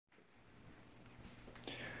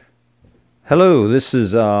Hello, this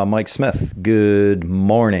is Mike Smith. Good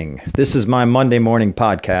morning. This is my Monday morning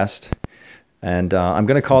podcast, and I'm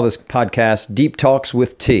going to call this podcast Deep Talks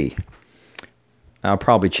with T. I'll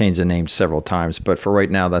probably change the name several times, but for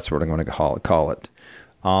right now, that's what I'm going to call it.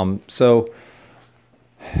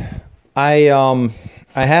 I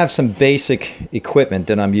have some basic equipment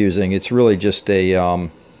that I'm using. It's really just a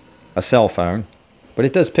cell phone, but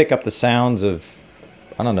it does pick up the sounds of,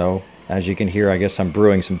 I don't know, as you can hear, I guess I'm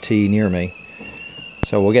brewing some tea near me.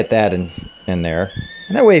 So we'll get that in there.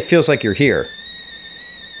 And that way it feels like you're here,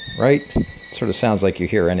 right? It sort of sounds like you're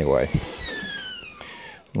here anyway.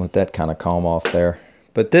 Let that kind of calm off there.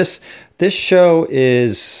 But this show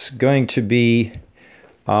is going to be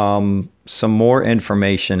some more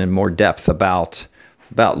information and more depth about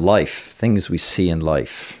life, things we see in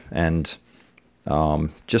life, and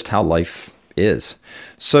just how life is.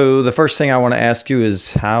 So the first thing I want to ask you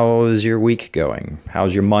is, how is your week going?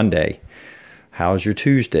 How's your Monday? How's your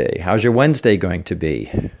Tuesday? How's your Wednesday going to be?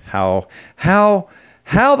 How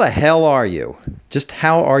the hell are you? Just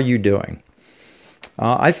how are you doing?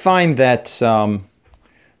 I find that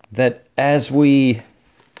that as we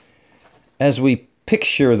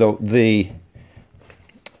picture the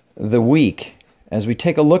week, as we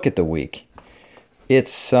take a look at the week,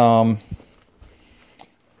 it's a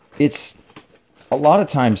lot of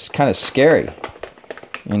times kind of scary.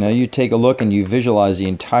 You know, you take a look and you visualize the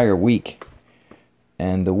entire week,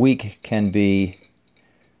 and the week can be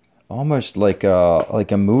almost like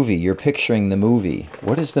a movie. You're picturing the movie.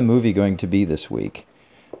 What is the movie going to be this week?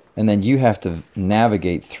 And then you have to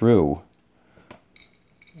navigate through.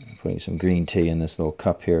 I'm putting some green tea in this little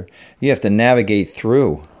cup here. You have to navigate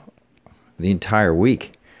through the entire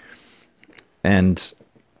week. And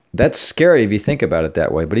that's scary if you think about it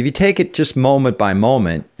that way. But if you take it just moment by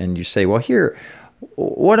moment and you say, well, here,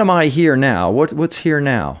 what am I here now? What's here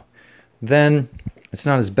now? Then it's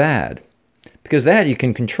not as bad. Because that you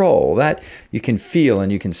can control. That you can feel and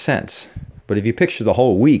you can sense. But if you picture the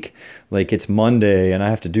whole week, like it's Monday and I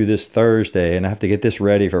have to do this Thursday and I have to get this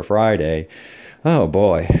ready for Friday, oh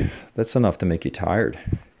boy, that's enough to make you tired.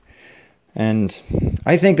 And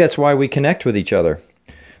I think that's why we connect with each other.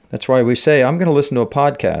 That's why we say, I'm going to listen to a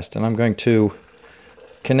podcast and I'm going to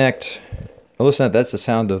connect. Listen, that's the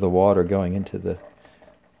sound of the water going into the...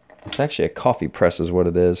 It's actually a coffee press is what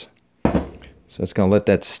it is. So it's going to let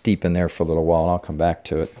that steep in there for a little while, and I'll come back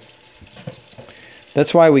to it.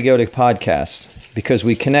 That's why we go to podcasts, because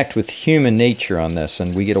we connect with human nature on this,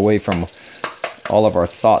 and we get away from all of our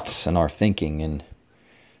thoughts and our thinking, and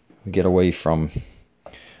we get away from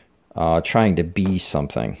trying to be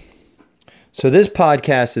something. So this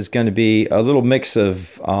podcast is going to be a little mix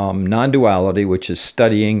of non-duality, which is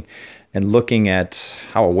studying and looking at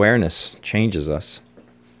how awareness changes us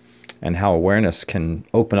and how awareness can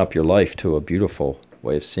open up your life to a beautiful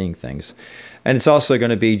way of seeing things. And it's also going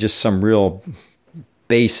to be just some real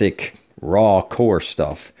basic, raw, core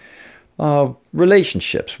stuff.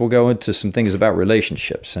 Relationships. We'll go into some things about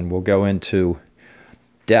relationships, and we'll go into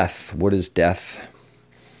death. What is death?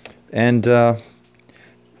 And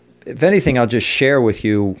if anything, I'll just share with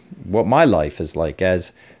you what my life is like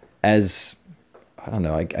as I don't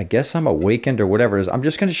know, I guess I'm awakened or whatever it is. I'm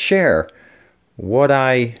just going to share what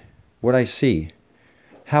I see,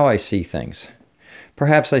 how I see things.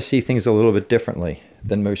 Perhaps I see things a little bit differently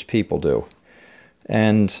than most people do.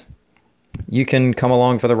 And you can come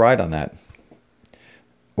along for the ride on that.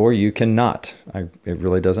 Or you can not. It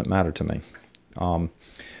really doesn't matter to me.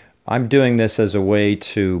 I'm doing this as a way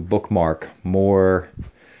to bookmark more,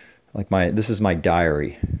 like this is my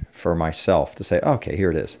diary for myself to say, okay, here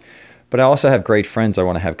it is. But I also have great friends I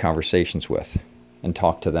want to have conversations with and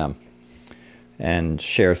talk to them and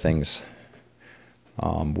share things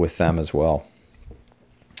with them as well.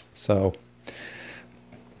 So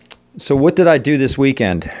what did I do this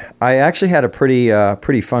weekend? I actually had a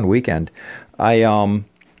pretty fun weekend. I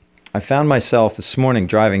found myself this morning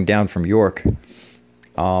driving down from York.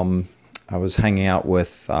 I was hanging out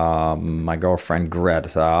with my girlfriend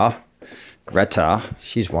Greta.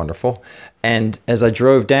 She's wonderful. And as I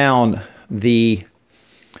drove down, the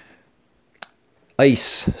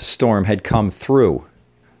ice storm had come through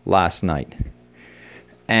last night.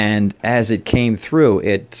 And as it came through,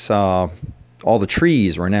 all the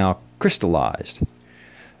trees were now crystallized.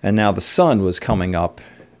 And now the sun was coming up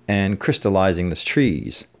and crystallizing the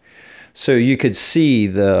trees. So you could see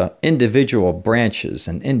the individual branches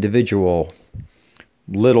and individual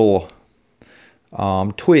little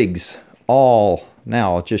twigs all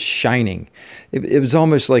now just shining. It was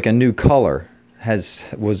almost like a new color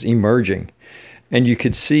was emerging. And you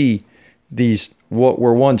could see these, what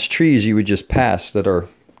were once trees you would just pass that are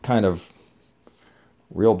kind of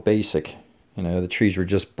real basic. The trees were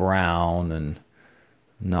just brown and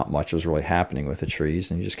not much was really happening with the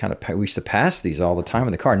trees. And you just we used to pass these all the time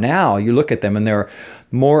in the car. Now you look at them and they're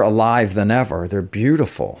more alive than ever. They're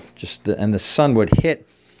beautiful. And the sun would hit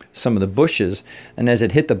some of the bushes. And as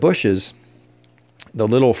it hit the bushes, the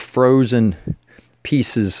little frozen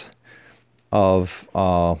pieces of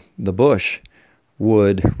the bush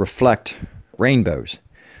would reflect rainbows.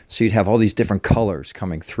 So you'd have all these different colors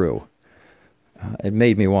coming through. It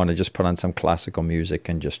made me want to just put on some classical music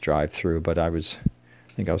and just drive through, but I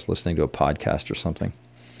think I was listening to a podcast or something.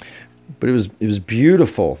 But it was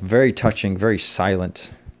beautiful, very touching, very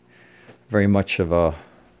silent, very much of a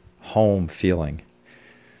home feeling.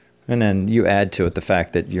 And then you add to it the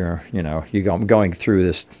fact that you're going through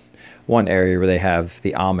this one area where they have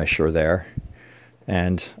the Amish are there,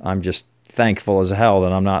 and I'm just thankful as hell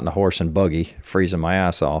that I'm not in a horse and buggy freezing my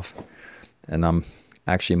ass off, and I'm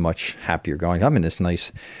actually much happier going. I'm in this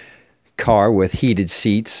nice car with heated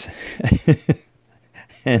seats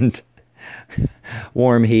and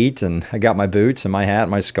warm heat, and I got my boots and my hat,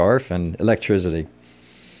 my scarf, and electricity.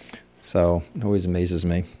 So it always amazes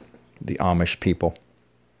me, the Amish people,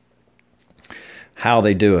 how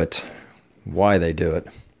they do it, why they do it,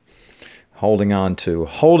 holding on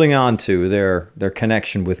to their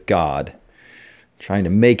connection with God, trying to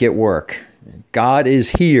make it work. God is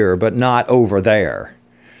here, but not over there.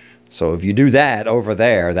 So if you do that over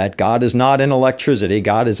there, that God is not in electricity.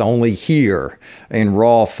 God is only here in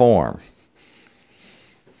raw form.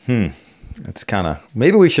 That's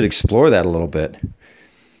maybe we should explore that a little bit.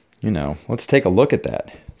 Let's take a look at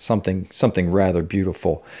that. Something rather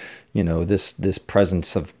beautiful. This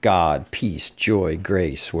presence of God, peace, joy,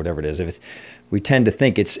 grace, whatever it is. We tend to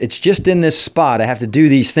think it's just in this spot. I have to do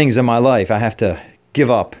these things in my life. I have to give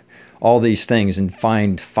up all these things and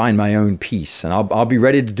find my own peace. And I'll be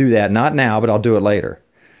ready to do that. Not now, but I'll do it later.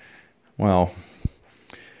 Well,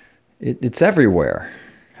 it's everywhere.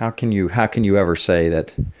 How can you ever say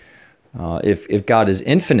that if God is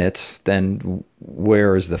infinite, then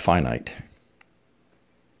where is the finite?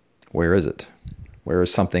 Where is it? Where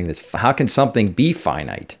is something how can something be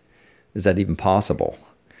finite? Is that even possible?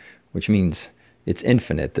 Which means it's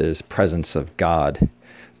infinite. There's presence of God,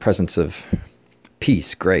 presence of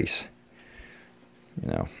peace, grace.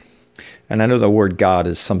 And I know the word God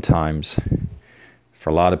is sometimes, for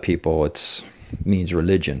a lot of people, it means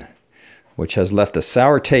religion, which has left a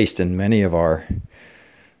sour taste in many of our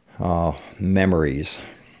memories.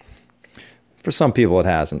 For some people, it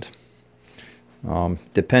hasn't.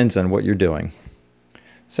 Depends on what you're doing.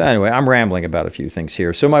 So anyway, I'm rambling about a few things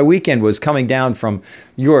here. So my weekend was coming down from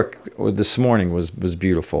York this morning was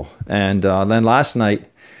beautiful. And then last night,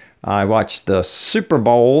 I watched the Super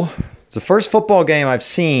Bowl. It's the first football game I've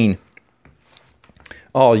seen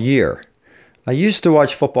all year. I used to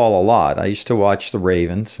watch football a lot. I used to watch the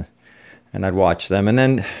Ravens, and I'd watch them. And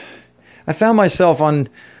then I found myself on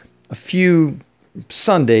a few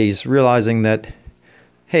Sundays realizing that,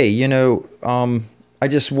 hey, I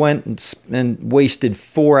just went and wasted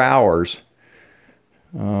 4 hours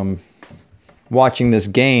watching this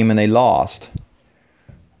game, and they lost.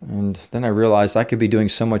 And then I realized I could be doing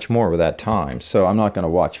so much more with that time, so I'm not going to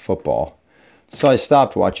watch football. So I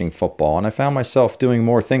stopped watching football, and I found myself doing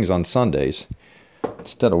more things on Sundays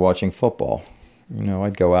instead of watching football.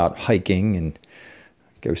 I'd go out hiking and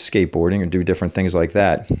go skateboarding or do different things like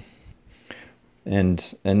that.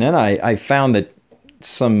 And then I found that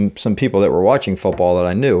some people that were watching football that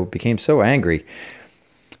I knew became so angry.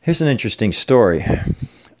 Here's an interesting story.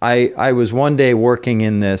 I was one day working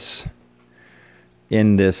in this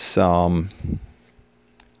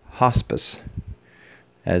hospice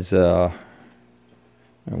as like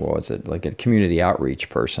a community outreach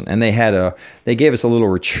person, and they gave us a little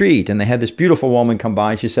retreat, and they had this beautiful woman come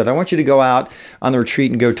by, and she said, I want you to go out on the retreat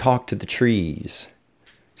and go talk to the trees.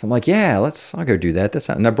 So I'm like, yeah, I'll go do that.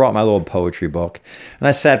 And I brought my little poetry book, and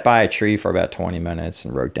I sat by a tree for about 20 minutes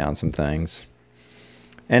and wrote down some things.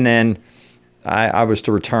 And then I was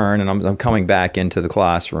to return, and I'm coming back into the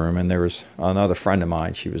classroom, and there was another friend of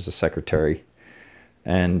mine. She was the secretary.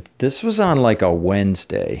 And this was on like a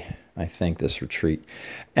Wednesday, I think, this retreat.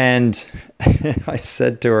 And I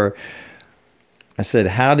said to her,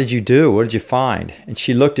 how did you do? What did you find? And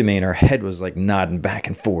she looked at me, and her head was like nodding back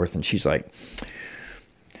and forth. And she's like,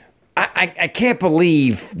 I can't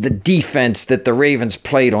believe the defense that the Ravens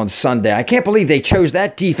played on Sunday. I can't believe they chose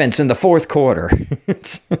that defense in the fourth quarter.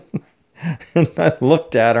 And I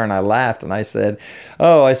looked at her and I laughed and I said,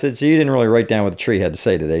 so you didn't really write down what the tree had to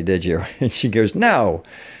say today, did you? And she goes, no.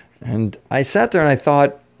 And I sat there and I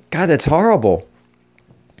thought, God, that's horrible.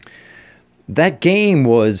 That game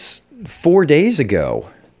was 4 days ago,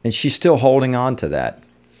 and she's still holding on to that.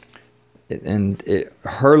 And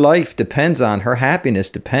her life depends on, her happiness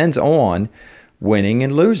depends on winning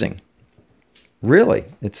and losing. Really,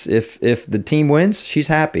 it's if the team wins, she's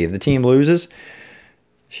happy. If the team loses,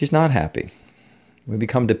 she's not happy. We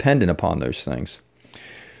become dependent upon those things.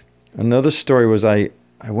 Another story was I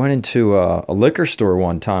went into a liquor store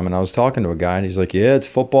one time, and I was talking to a guy, and he's like, "Yeah, it's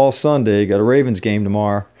football Sunday. Got a Ravens game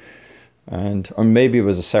tomorrow," or maybe it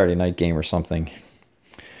was a Saturday night game or something.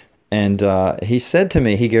 And he said to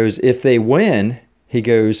me, he goes, "If they win," he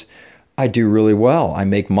goes, "I do really well. I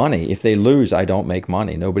make money. If they lose, I don't make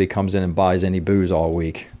money. Nobody comes in and buys any booze all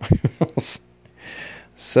week."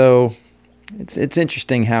 So it's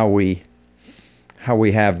interesting how we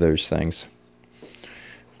have those things.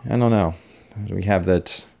 I don't know. We have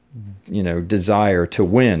that, desire to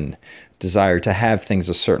win, desire to have things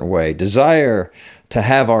a certain way, desire to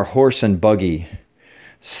have our horse and buggy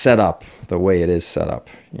set up the way it is set up,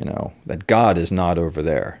 that God is not over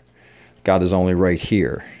there. God is only right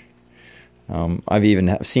here. I've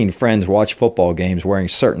even seen friends watch football games wearing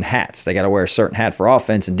certain hats. They got to wear a certain hat for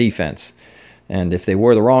offense and defense. And if they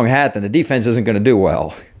wear the wrong hat, then the defense isn't going to do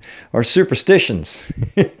well. Or superstitions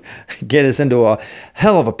get us into a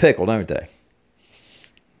hell of a pickle, don't they?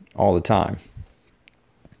 All the time.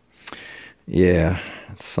 Yeah,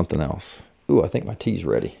 it's something else. Ooh, I think my tea's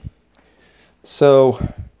ready. So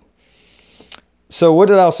what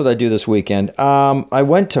else did I do this weekend? I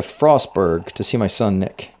went to Frostburg to see my son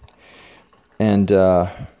Nick. And it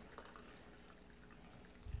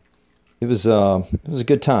was a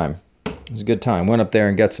good time. It was a good time. Went up there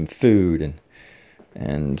and got some food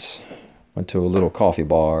and went to a little coffee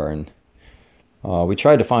bar, and we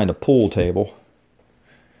tried to find a pool table.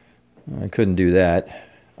 I couldn't do that.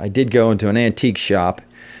 I did go into an antique shop,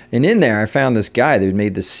 and in there I found this guy that had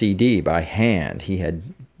made this CD by hand. He had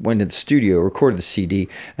went to the studio, recorded the CD,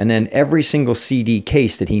 and then every single CD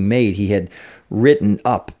case that he made, he had written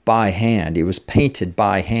up by hand. It was painted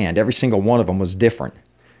by hand. Every single one of them was different.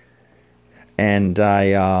 And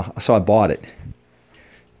so I bought it.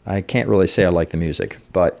 I can't really say I like the music,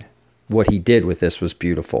 but what he did with this was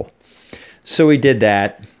beautiful. So we did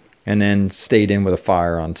that, and then stayed in with a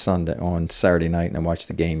fire on Saturday night, and I watched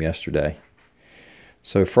the game yesterday.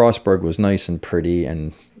 So Frostburg was nice and pretty,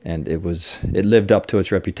 and it lived up to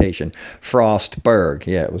its reputation. Frostburg,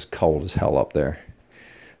 yeah, it was cold as hell up there,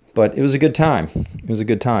 but it was a good time. It was a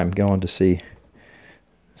good time going to see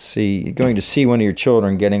one of your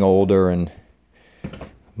children getting older and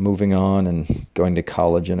moving on and going to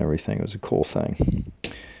college and everything. It was a cool thing.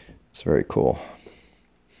 It's very cool.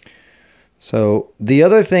 So the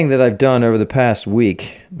other thing that I've done over the past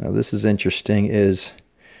week, now this is interesting, is,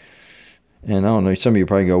 and I don't know, some of you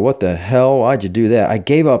probably go, "What the hell? Why'd you do that?" I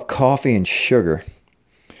gave up coffee and sugar.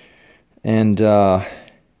 And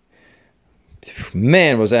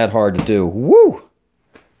man, was that hard to do. Woo!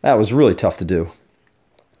 That was really tough to do.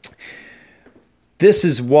 This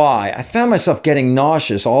is why I found myself getting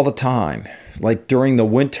nauseous all the time. Like during the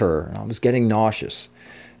winter, I was getting nauseous.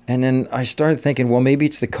 And then I started thinking, well, maybe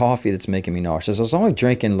it's the coffee that's making me nauseous. I was only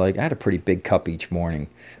drinking, I had a pretty big cup each morning,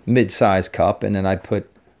 mid-sized cup, and then I'd put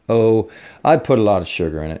a lot of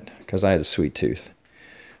sugar in it because I had a sweet tooth.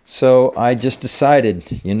 So I just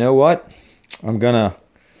decided, you know what? I'm going to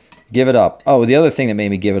give it up. Oh, the other thing that made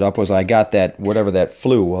me give it up was I got that, whatever that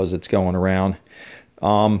flu was that's going around.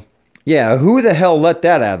 Yeah, who the hell let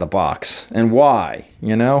that out of the box and why,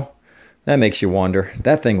 That makes you wonder.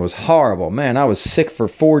 That thing was horrible. Man, I was sick for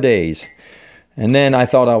 4 days. And then I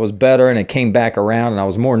thought I was better, and it came back around, and I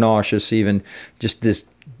was more nauseous, even just this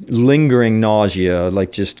lingering nausea,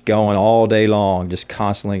 like just going all day long, just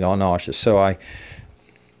constantly going nauseous. So I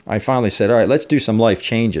finally said, all right, let's do some life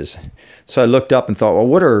changes. So I looked up and thought, well,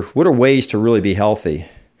 what are ways to really be healthy?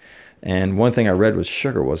 And one thing I read was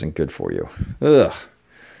sugar wasn't good for you. Ugh.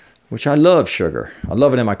 Which I love sugar. I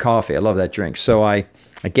love it in my coffee. I love that drink. So I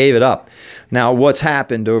gave it up. Now, what's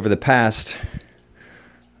happened over the past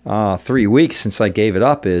 3 weeks since I gave it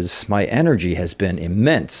up is my energy has been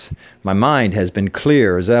immense. My mind has been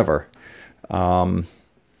clear as ever. The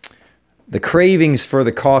cravings for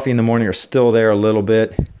the coffee in the morning are still there a little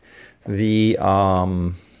bit. The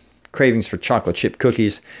cravings for chocolate chip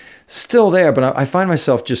cookies, still there, but I find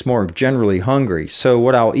myself just more generally hungry. So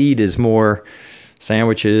what I'll eat is more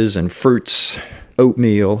sandwiches and fruits,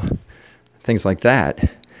 oatmeal, things like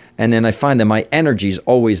that. And then I find that my energy is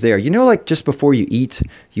always there. Like just before you eat,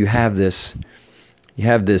 you have this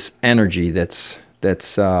energy that's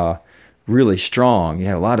really strong. You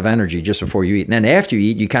have a lot of energy just before you eat. And then after you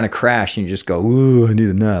eat, you kind of crash and you just go, ooh, I need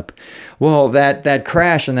a nap. Well, that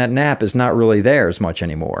crash and that nap is not really there as much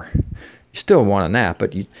anymore. You still want a nap,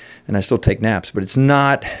 and I still take naps, but it's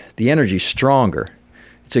not, the energy's stronger.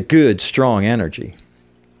 It's a good, strong energy.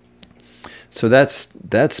 So that's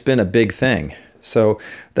been a big thing. So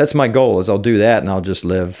that's my goal, is I'll do that and I'll just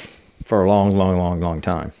live for a long, long, long, long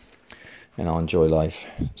time. And I'll enjoy life.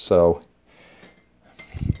 So,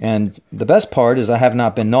 and the best part is I have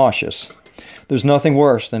not been nauseous. There's nothing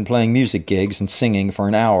worse than playing music gigs and singing for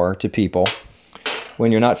an hour to people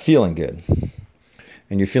when you're not feeling good.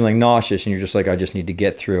 And you're feeling nauseous and you're just like, I just need to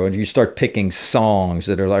get through. And you start picking songs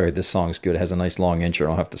that are like, all right, this song's good. It has a nice long intro. I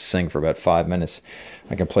don't have to sing for about 5 minutes.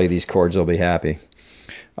 I can play these chords. I'll be happy.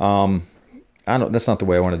 That's not the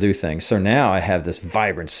way I want to do things. So now I have this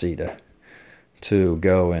vibrancy to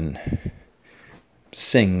go and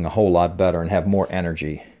sing a whole lot better and have more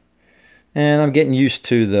energy. And I'm getting used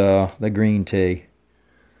to the green tea,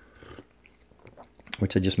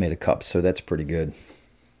 which I just made a cup. So that's pretty good.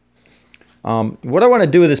 What I want to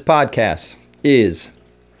do with this podcast is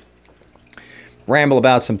ramble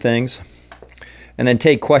about some things and then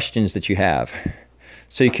take questions that you have.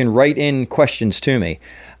 So you can write in questions to me.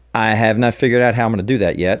 I have not figured out how I'm going to do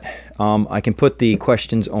that yet. I can put the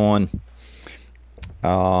questions on,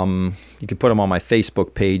 you can put them on my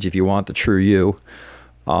Facebook page if you want, The True You.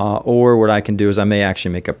 Or what I can do is I may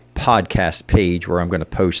actually make a podcast page where I'm going to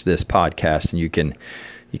post this podcast, and you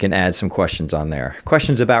can add some questions on there.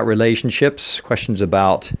 Questions about relationships, questions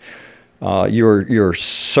about your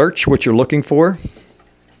search, what you're looking for.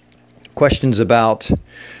 Questions about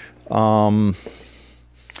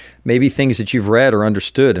maybe things that you've read or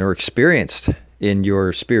understood or experienced in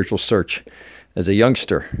your spiritual search as a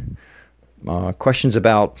youngster. Questions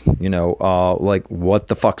about, like what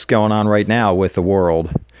the fuck's going on right now with the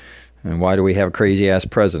world, and why do we have a crazy-ass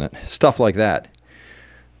president? Stuff like that.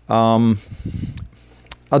 I'll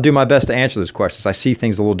do my best to answer those questions. I see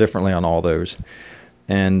things a little differently on all those.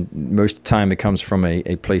 And most of the time it comes from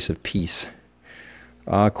a place of peace.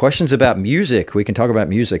 Questions about music. We can talk about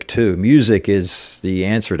music too. Music is the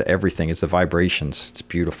answer to everything. It's the vibrations. It's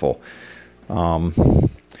beautiful.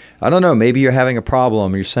 I don't know. Maybe you're having a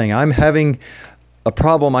problem. You're saying, I'm having a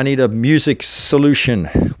problem. I need a music solution.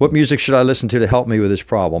 What music should I listen to help me with this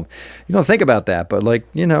problem? You don't think about that, but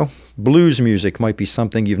blues music might be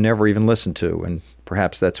something you've never even listened to, and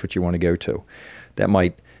perhaps that's what you want to go to. That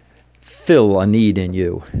might fill a need in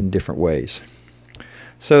you in different ways.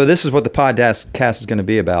 So this is what the podcast is going to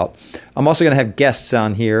be about. I'm also going to have guests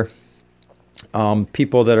on here,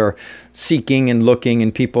 people that are seeking and looking,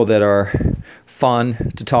 and people that are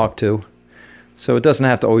fun to talk to. So it doesn't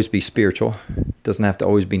have to always be spiritual. It doesn't have to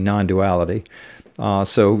always be non-duality.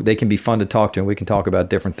 So they can be fun to talk to, and we can talk about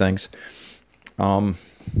different things.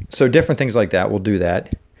 So different things like that, we'll do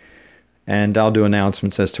that. And I'll do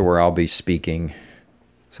announcements as to where I'll be speaking.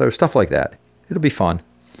 So stuff like that. It'll be fun.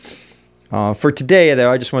 For today,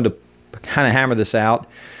 though, I just wanted to kind of hammer this out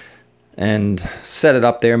and set it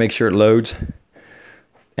up there, make sure it loads,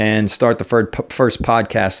 and start the first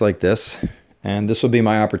podcast like this. And this will be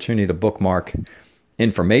my opportunity to bookmark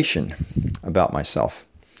information about myself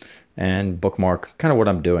and bookmark kind of what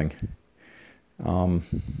I'm doing.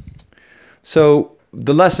 So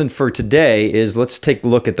the lesson for today is, let's take a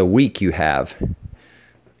look at the week you have.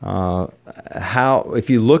 If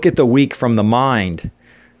you look at the week from the mind,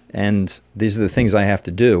 and these are the things I have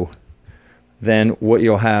to do, then what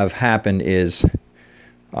you'll have happen is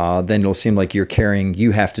then it'll seem like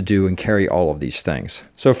you have to do and carry all of these things.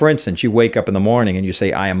 So for instance, you wake up in the morning and you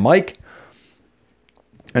say, I am Mike,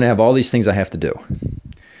 and I have all these things I have to do.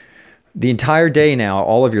 The entire day now,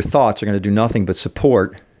 all of your thoughts are going to do nothing but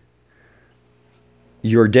support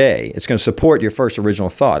your day. It's going to support your first original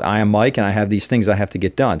thought. I am Mike, and I have these things I have to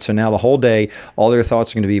get done. So now the whole day, all your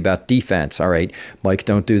thoughts are going to be about defense. All right, Mike,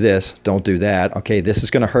 don't do this, don't do that. Okay, this is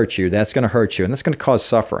going to hurt you, that's going to hurt you, and that's going to cause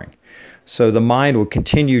suffering. So the mind will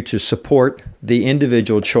continue to support the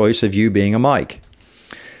individual choice of you being a Mike.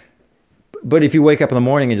 But if you wake up in the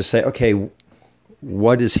morning and just say, okay,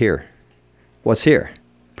 what is here? What's here?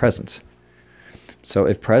 Presence. So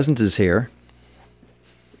if presence is here,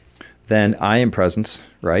 then I am presence,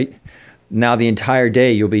 right? Now the entire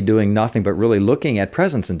day you'll be doing nothing but really looking at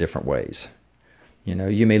presence in different ways.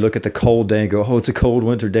 You may look at the cold day and go, oh, it's a cold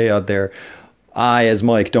winter day out there. I, as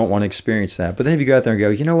Mike, don't want to experience that. But then if you go out there and go,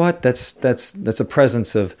 you know what? That's a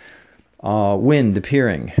presence of wind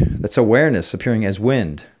appearing. That's awareness appearing as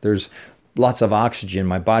wind. There's lots of oxygen.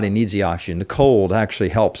 My body needs the oxygen. The cold actually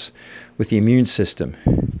helps with the immune system.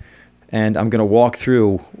 And I'm going to walk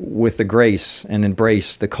through with the grace and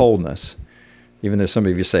embrace the coldness. Even though some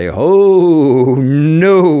of you say, oh,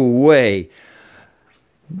 no way.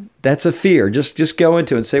 That's a fear. Just go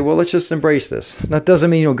into it and say, well, let's just embrace this. That doesn't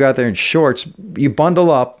mean you'll go out there in shorts. You bundle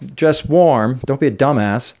up, dress warm. Don't be a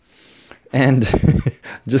dumbass. And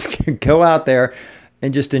just go out there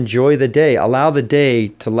and just enjoy the day. Allow the day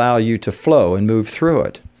to allow you to flow and move through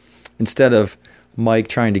it instead of Mike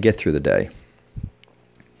trying to get through the day.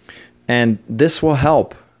 And this will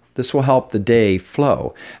help. This will help the day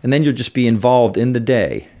flow. And then you'll just be involved in the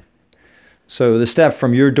day. So the step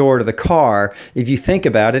from your door to the car, if you think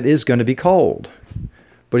about it, is going to be cold.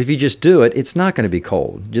 But if you just do it, it's not going to be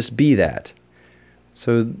cold. Just be that.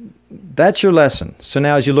 So that's your lesson. So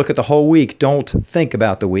now as you look at the whole week, don't think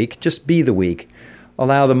about the week. Just be the week.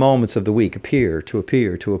 Allow the moments of the week appear.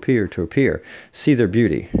 See their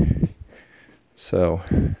beauty. So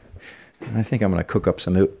I think I'm going to cook up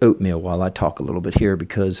some oatmeal while I talk a little bit here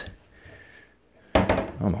because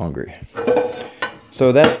I'm hungry.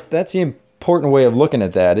 So that's the important way of looking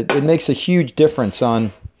at that. It makes a huge difference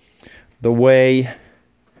on the way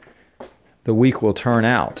the week will turn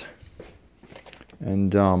out.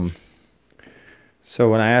 And so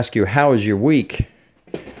when I ask you, how is your week?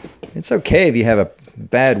 It's okay if you have a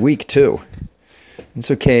bad week too.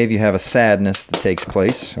 It's okay if you have a sadness that takes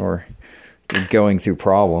place or you're going through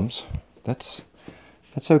problems. That's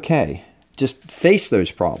okay. Just face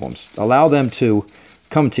those problems. Allow them to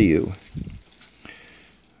come to you.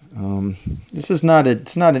 It's not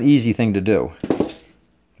an easy thing to do,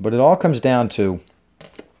 but it all comes down to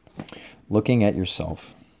looking at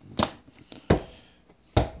yourself.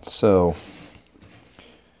 So,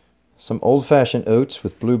 some old-fashioned oats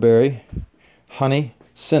with blueberry, honey,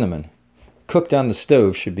 cinnamon, cooked on the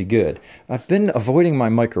stove should be good. I've been avoiding my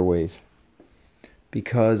microwave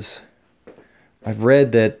because I've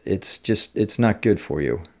read that it's not good for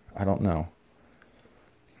you. I don't know.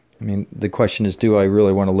 I mean, the question is, do I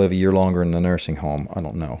really want to live a year longer in the nursing home? I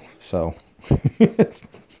don't know. So,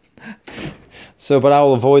 but I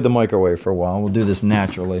will avoid the microwave for a while. We'll do this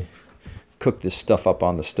naturally. Cook this stuff up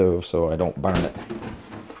on the stove so I don't burn it.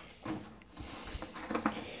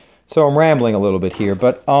 So I'm rambling a little bit here,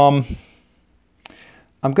 but I'm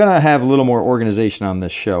going to have a little more organization on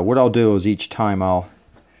this show. What I'll do is each time I'll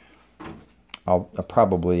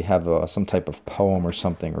probably have some type of poem or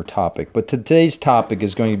something or topic. But today's topic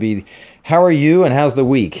is going to be, how are you and how's the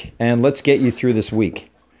week? And let's get you through this week.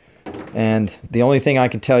 And the only thing I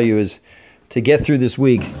can tell you is to get through this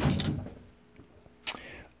week,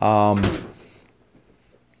 don't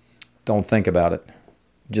think about it.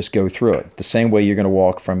 Just go through it. The same way you're going to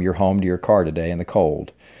walk from your home to your car today in the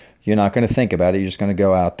cold. You're not going to think about it. You're just going to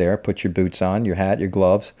go out there, put your boots on, your hat, your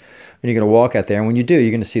gloves, and you're going to walk out there. And when you do,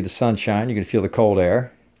 you're going to see the sunshine. You're going to feel the cold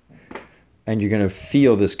air. And you're going to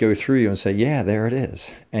feel this go through you and say, yeah, there it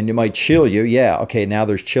is. And it might chill you. Yeah, okay, now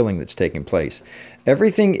there's chilling that's taking place.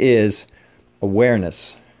 Everything is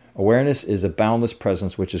awareness. Awareness is a boundless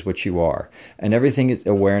presence, which is what you are. And everything is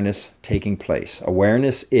awareness taking place.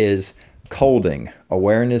 Awareness is colding.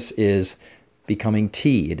 Awareness is becoming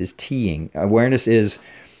tea. It is teeing. Awareness is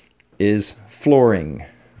flooring,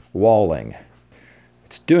 walling.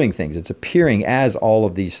 It's doing things. It's appearing as all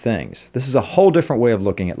of these things. This is a whole different way of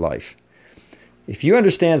looking at life. If you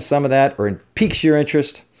understand some of that or it piques your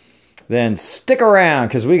interest, then stick around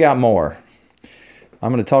because we got more.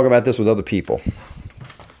 I'm going to talk about this with other people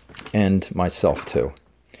and myself too.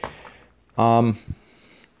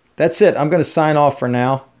 That's it. I'm going to sign off for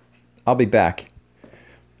now. I'll be back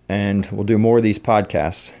and we'll do more of these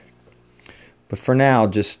podcasts. But for now,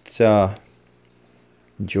 just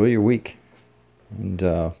enjoy your week. And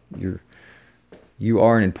you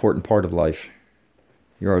are an important part of life.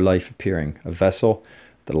 You are life appearing, a vessel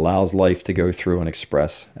that allows life to go through and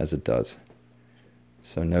express as it does.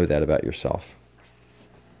 So know that about yourself.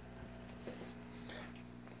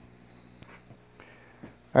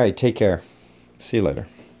 All right, take care. See you later.